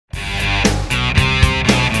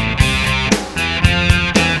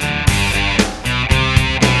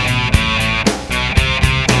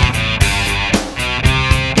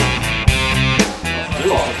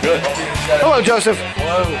Hello, Joseph.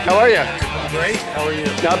 Hello. How are you? I'm great. How are you?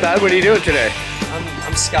 Not bad. What are you doing today?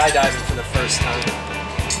 I'm skydiving for the first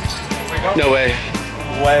time. No way.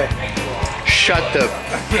 Way. Shut the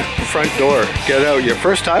front door. Get out. Your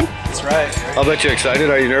first time? That's right. I'll bet you're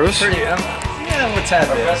excited. Are you nervous? Pretty. Yeah, what's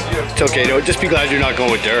happening? It's okay. No, just be glad you're not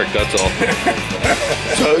going with Derek. That's all.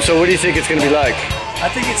 So what do you think it's going to be like? I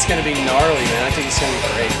think it's going to be gnarly, man. I think it's going to be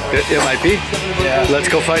great. It might be. Yeah. Let's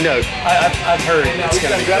go find out. I've heard it's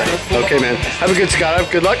going to be great. Okay, man. Have a good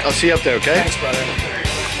skydive. Good luck. I'll see you up there, okay? Thanks, brother.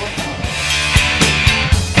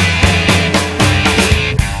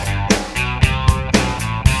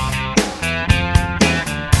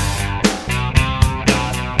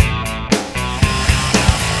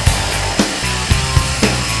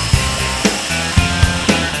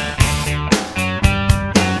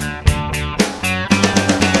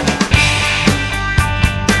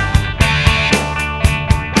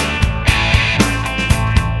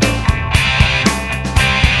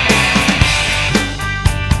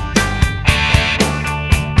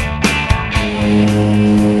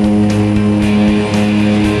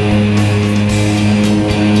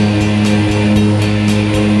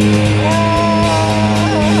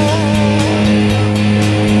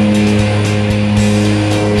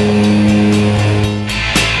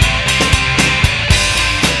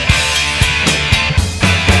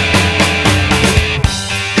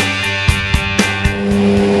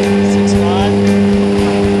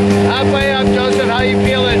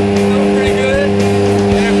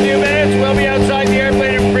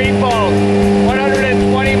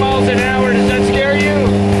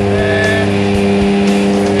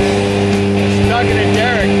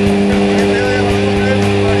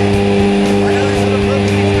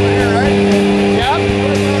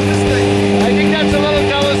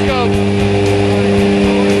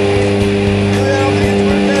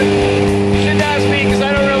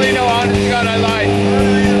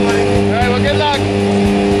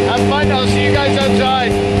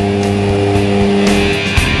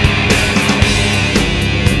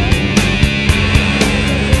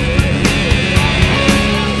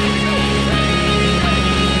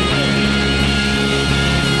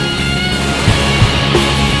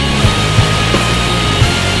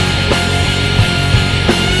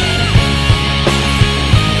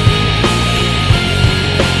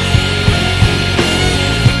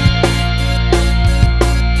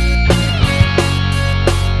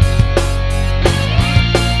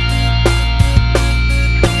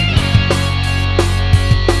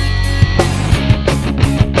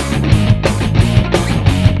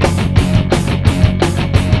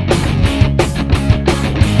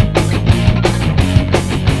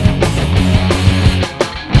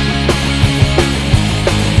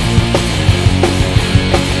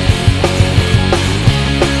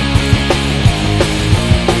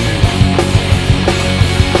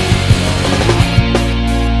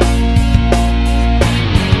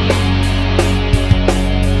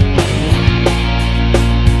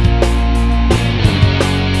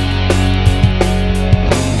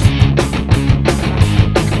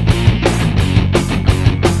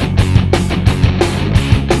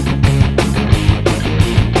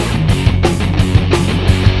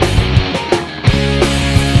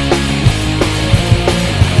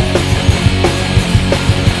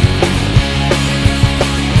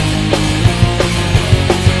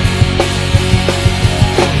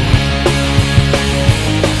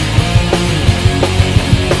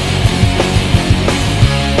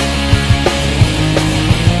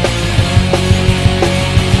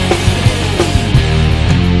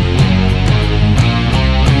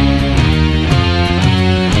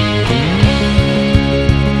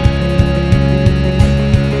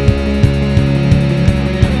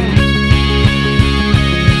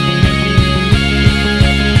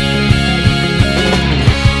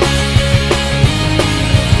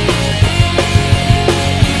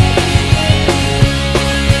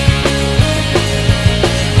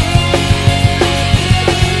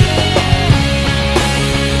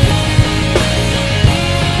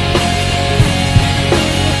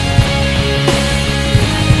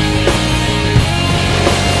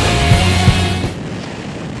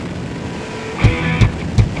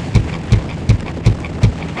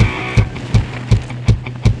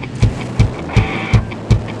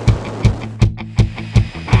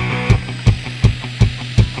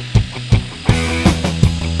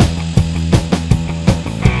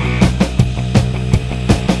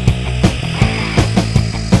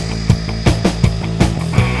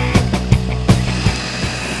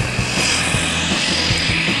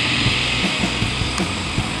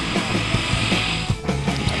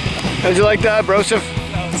 How'd you like that, Broseph?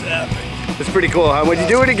 That was epic. That's pretty cool, huh? Would you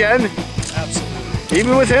do it again? Absolutely.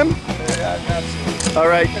 Even with him? Yeah, absolutely. All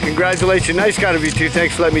right, congratulations. Nice guy of you two.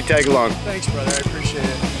 Thanks for letting me tag along. Thanks, brother. I appreciate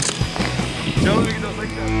it. No,